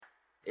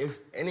If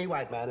any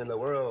white man in the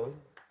world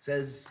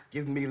says,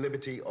 give me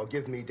liberty or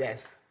give me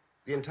death,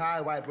 the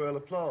entire white world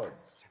applauds.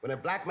 When a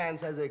black man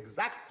says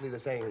exactly the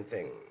same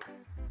thing,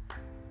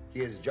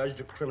 he is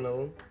judged a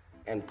criminal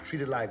and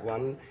treated like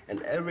one,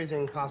 and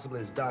everything possible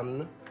is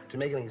done to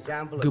make an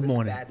example of Good this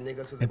morning, bad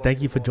nigger. So and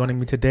thank you for joining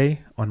me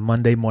today on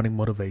Monday Morning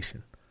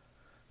Motivation.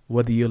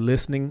 Whether you're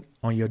listening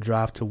on your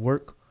drive to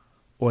work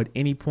or at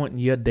any point in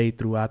your day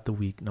throughout the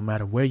week, no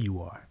matter where you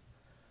are,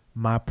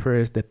 my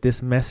prayer is that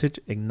this message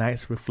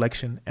ignites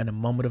reflection and a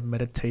moment of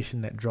meditation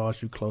that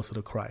draws you closer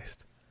to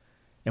Christ.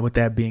 And with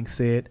that being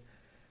said,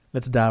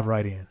 let's dive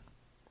right in.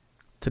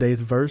 Today's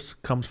verse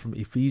comes from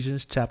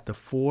Ephesians chapter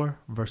 4,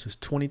 verses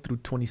 20 through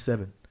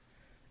 27,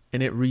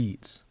 and it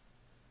reads,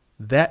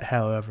 "That,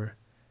 however,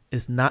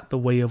 is not the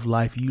way of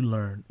life you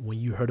learned when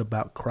you heard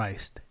about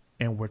Christ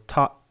and were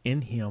taught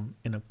in him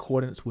in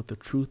accordance with the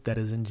truth that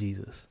is in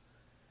Jesus.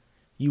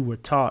 You were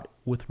taught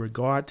with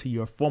regard to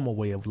your former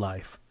way of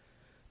life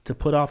to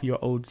put off your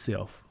old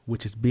self,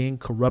 which is being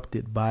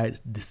corrupted by its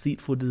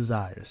deceitful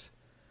desires,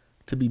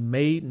 to be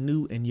made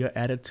new in your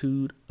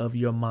attitude of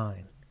your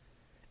mind,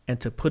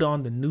 and to put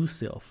on the new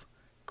self,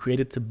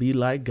 created to be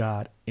like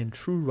God in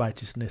true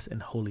righteousness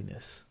and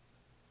holiness.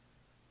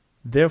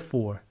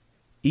 Therefore,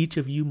 each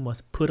of you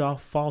must put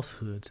off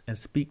falsehoods and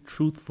speak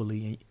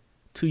truthfully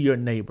to your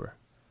neighbor,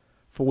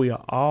 for we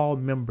are all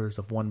members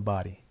of one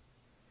body.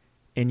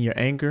 In your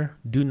anger,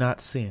 do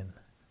not sin.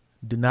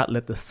 Do not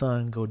let the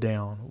sun go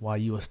down while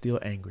you are still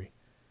angry,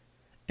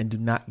 and do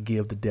not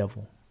give the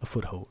devil a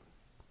foothold."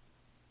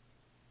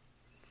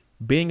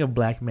 Being a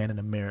black man in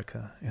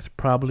America is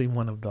probably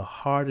one of the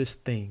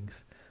hardest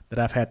things that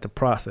I've had to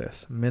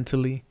process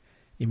mentally,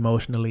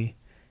 emotionally,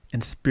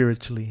 and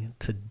spiritually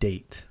to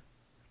date.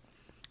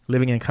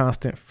 Living in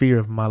constant fear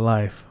of my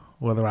life,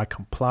 whether I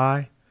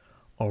comply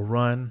or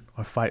run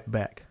or fight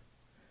back.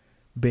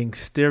 Being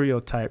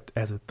stereotyped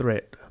as a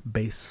threat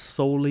based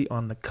solely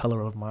on the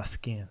color of my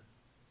skin.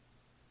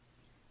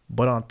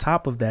 But on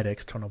top of that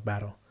external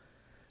battle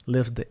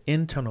lives the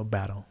internal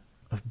battle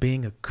of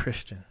being a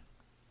Christian.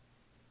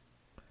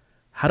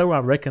 How do I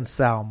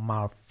reconcile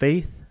my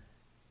faith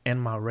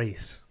and my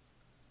race?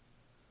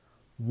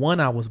 One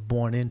I was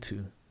born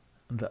into,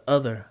 the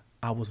other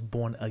I was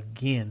born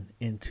again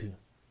into.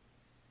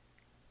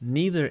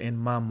 Neither in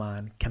my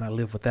mind can I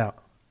live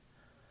without.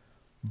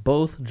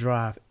 Both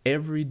drive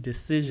every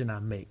decision I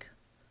make,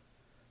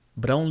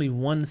 but only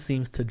one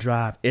seems to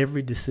drive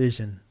every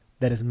decision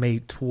that is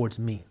made towards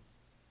me.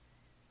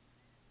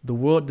 The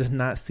world does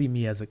not see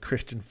me as a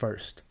Christian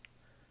first.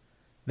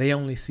 They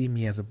only see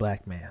me as a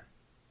black man.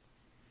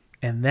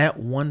 And that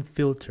one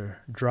filter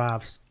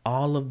drives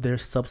all of their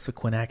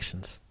subsequent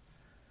actions.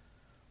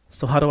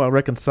 So how do I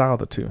reconcile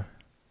the two?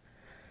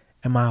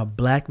 Am I a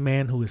black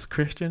man who is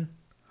Christian,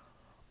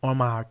 or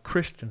am I a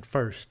Christian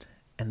first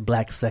and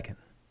black second?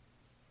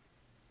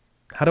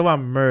 How do I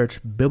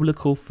merge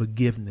biblical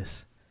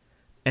forgiveness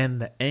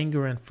and the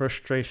anger and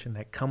frustration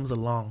that comes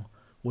along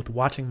with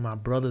watching my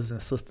brothers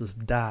and sisters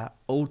die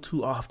oh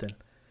too often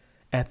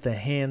at the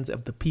hands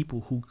of the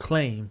people who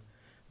claim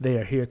they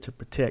are here to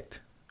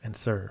protect and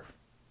serve?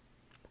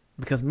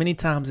 Because many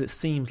times it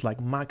seems like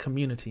my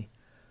community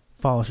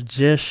falls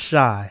just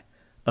shy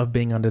of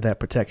being under that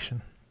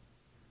protection.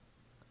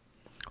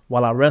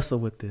 While I wrestle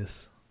with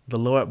this, the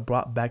Lord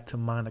brought back to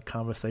mind a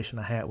conversation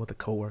I had with a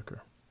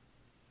coworker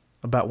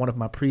about one of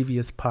my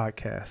previous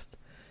podcasts.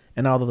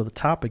 And although the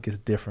topic is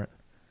different,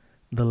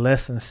 the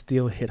lesson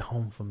still hit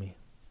home for me.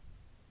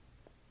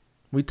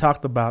 We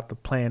talked about the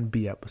Plan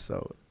B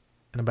episode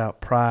and about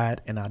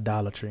pride and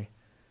idolatry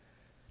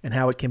and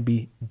how it can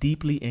be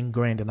deeply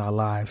ingrained in our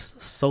lives,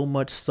 so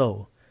much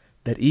so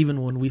that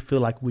even when we feel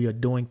like we are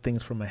doing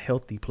things from a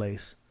healthy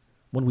place,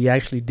 when we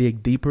actually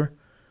dig deeper,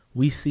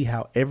 we see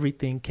how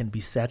everything can be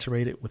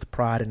saturated with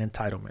pride and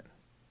entitlement.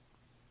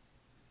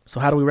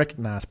 So how do we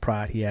recognize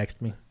pride, he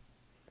asked me.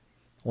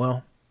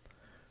 Well,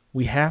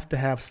 we have to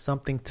have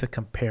something to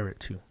compare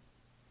it to.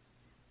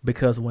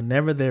 Because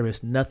whenever there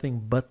is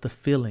nothing but the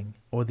feeling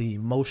or the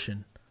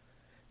emotion,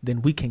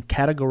 then we can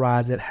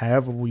categorize it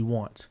however we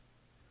want.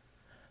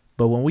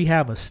 But when we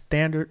have a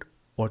standard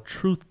or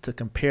truth to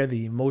compare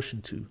the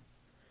emotion to,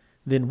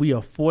 then we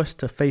are forced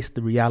to face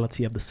the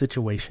reality of the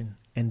situation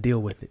and deal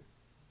with it.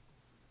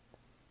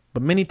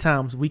 But many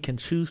times we can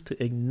choose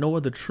to ignore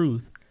the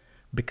truth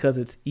because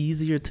it's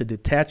easier to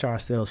detach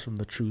ourselves from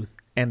the truth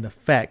and the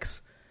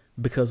facts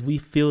because we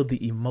feel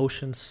the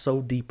emotions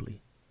so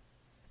deeply.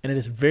 And it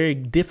is very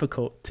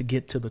difficult to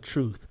get to the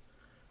truth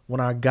when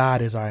our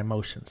God is our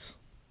emotions.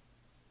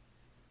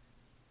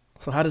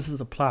 So how does this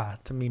apply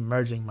to me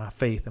merging my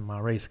faith and my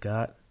race,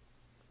 God?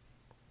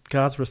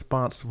 God's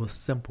response was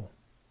simple.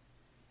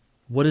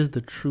 What is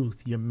the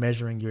truth you're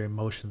measuring your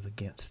emotions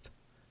against?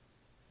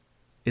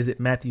 Is it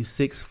Matthew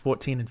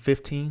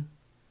 6:14-15,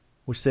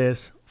 which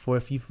says, "For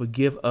if you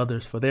forgive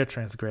others for their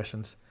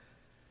transgressions,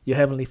 your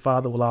heavenly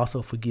Father will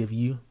also forgive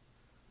you.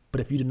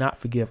 But if you do not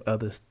forgive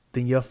others,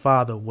 then your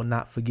Father will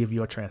not forgive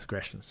your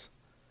transgressions."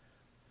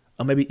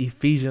 Or maybe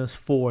Ephesians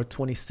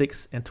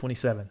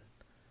 4:26-27.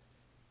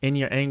 In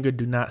your anger,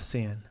 do not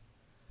sin.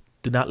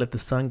 Do not let the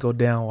sun go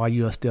down while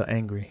you are still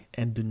angry,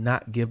 and do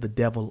not give the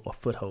devil a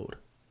foothold.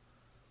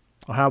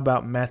 Or how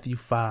about Matthew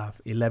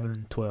 5:11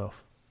 and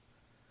 12?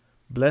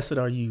 Blessed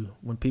are you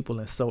when people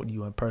insult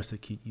you and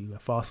persecute you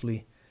and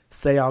falsely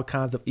say all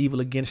kinds of evil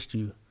against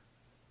you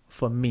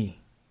for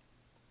me.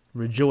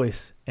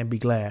 Rejoice and be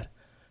glad,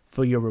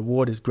 for your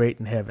reward is great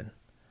in heaven.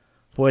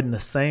 For in the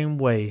same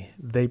way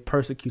they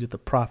persecuted the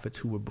prophets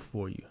who were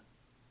before you.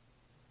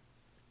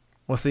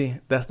 Well, see,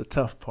 that's the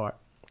tough part,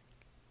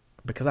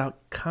 because I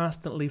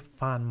constantly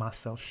find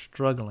myself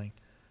struggling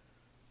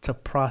to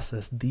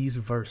process these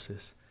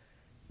verses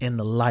in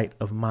the light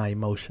of my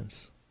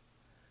emotions.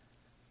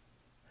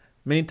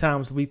 Many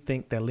times we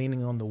think that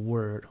leaning on the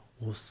word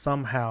will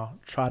somehow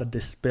try to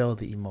dispel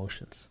the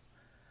emotions.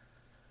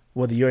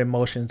 Whether your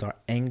emotions are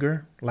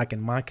anger, like in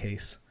my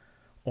case,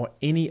 or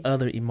any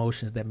other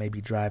emotions that may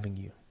be driving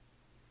you.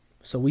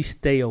 So we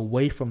stay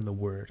away from the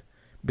word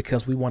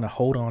because we want to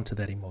hold on to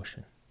that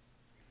emotion.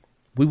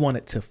 We want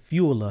it to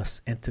fuel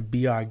us and to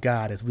be our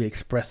guide as we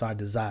express our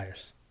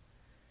desires.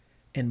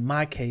 In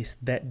my case,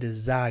 that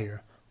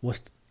desire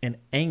was an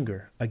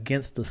anger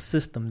against the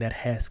system that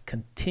has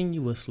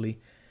continuously,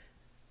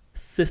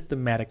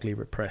 systematically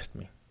repressed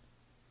me.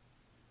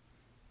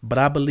 But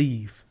I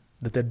believe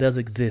that there does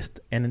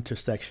exist an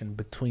intersection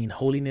between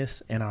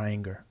holiness and our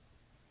anger.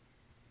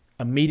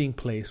 A meeting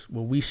place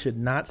where we should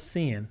not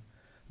sin,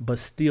 but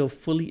still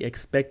fully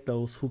expect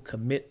those who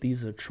commit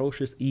these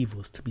atrocious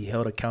evils to be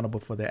held accountable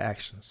for their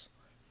actions.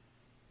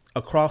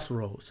 A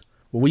crossroads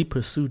where we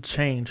pursue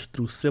change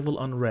through civil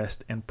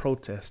unrest and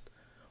protest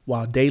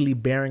while daily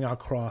bearing our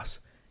cross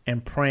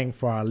and praying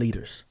for our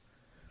leaders,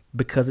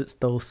 because it's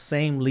those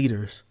same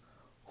leaders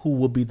who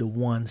will be the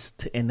ones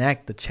to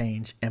enact the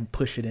change and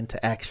push it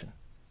into action.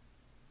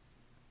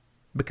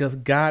 Because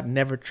God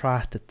never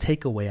tries to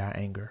take away our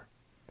anger,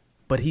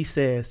 but he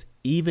says,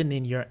 even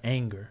in your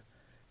anger,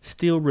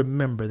 still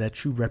remember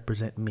that you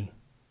represent me.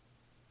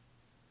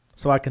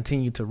 So I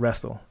continue to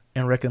wrestle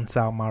and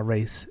reconcile my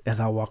race as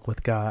I walk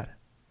with God.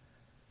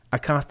 I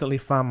constantly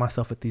find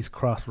myself at these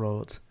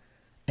crossroads,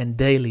 and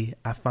daily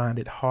I find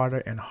it harder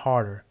and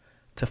harder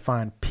to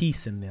find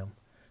peace in them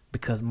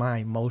because my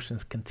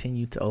emotions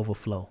continue to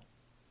overflow.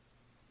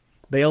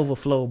 They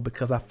overflow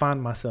because I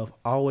find myself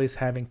always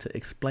having to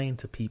explain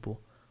to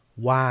people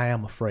why I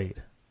am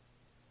afraid,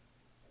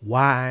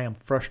 why I am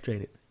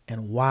frustrated,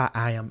 and why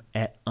I am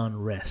at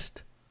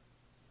unrest,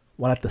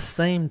 while at the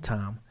same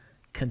time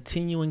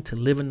continuing to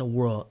live in a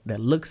world that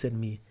looks at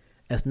me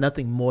as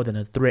nothing more than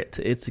a threat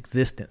to its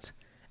existence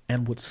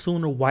and would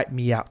sooner wipe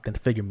me out than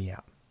figure me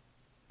out.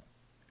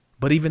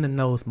 But even in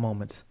those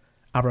moments,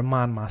 I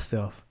remind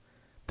myself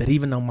that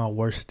even on my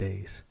worst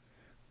days,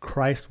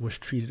 Christ was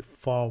treated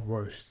far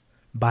worse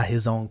by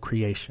his own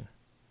creation.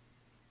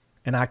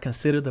 And I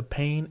consider the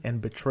pain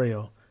and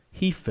betrayal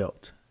he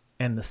felt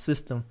and the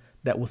system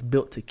that was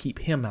built to keep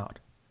him out.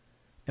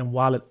 And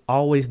while it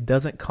always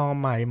doesn't calm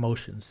my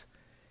emotions,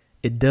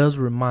 it does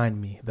remind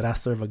me that I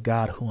serve a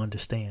God who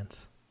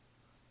understands.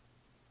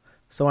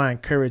 So I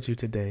encourage you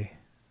today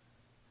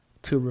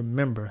to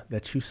remember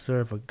that you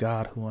serve a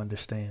God who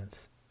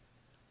understands.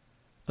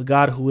 A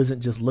God who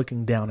isn't just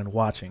looking down and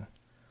watching,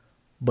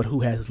 but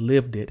who has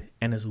lived it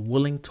and is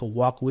willing to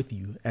walk with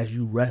you as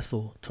you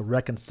wrestle to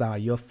reconcile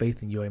your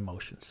faith and your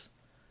emotions.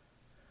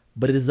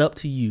 But it is up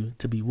to you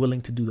to be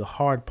willing to do the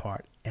hard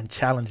part and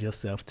challenge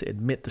yourself to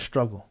admit the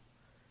struggle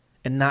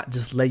and not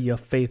just lay your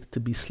faith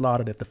to be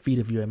slaughtered at the feet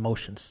of your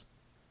emotions.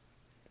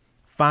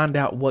 Find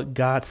out what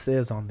God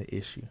says on the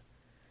issue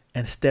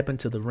and step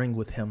into the ring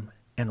with him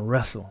and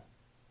wrestle.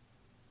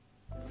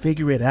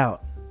 Figure it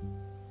out.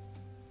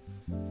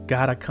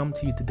 God, I come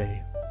to you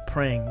today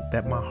praying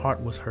that my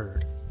heart was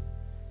heard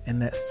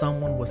and that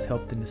someone was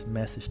helped in this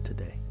message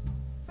today.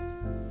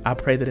 I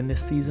pray that in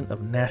this season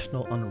of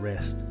national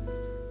unrest,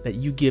 that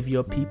you give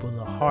your people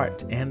the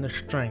heart and the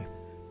strength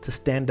to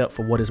stand up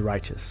for what is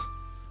righteous.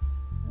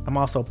 I'm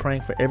also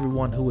praying for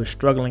everyone who is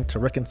struggling to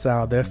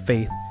reconcile their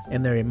faith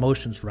and their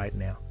emotions right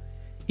now,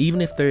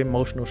 even if their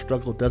emotional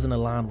struggle doesn't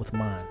align with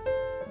mine.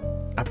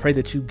 I pray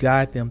that you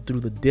guide them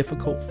through the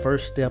difficult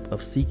first step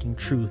of seeking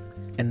truth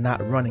and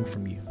not running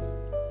from you.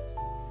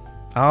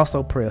 I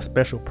also pray a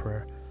special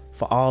prayer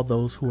for all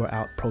those who are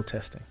out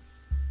protesting.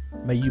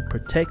 May you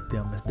protect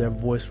them as their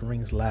voice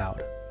rings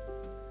loud.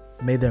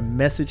 May their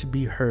message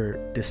be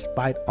heard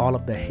despite all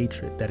of the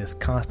hatred that is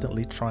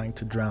constantly trying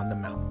to drown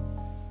them out.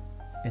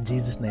 In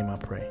Jesus' name I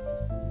pray.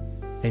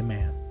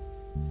 Amen.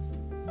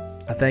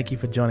 I thank you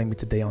for joining me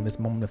today on this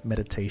moment of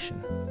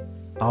meditation,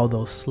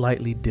 although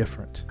slightly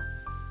different.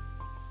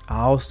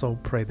 I also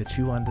pray that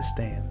you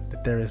understand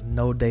that there is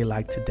no day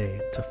like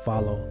today to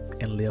follow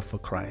and live for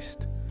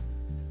Christ.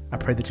 I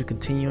pray that you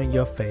continue in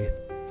your faith,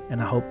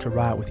 and I hope to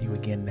ride with you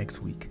again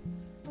next week.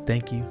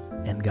 Thank you,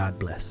 and God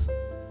bless.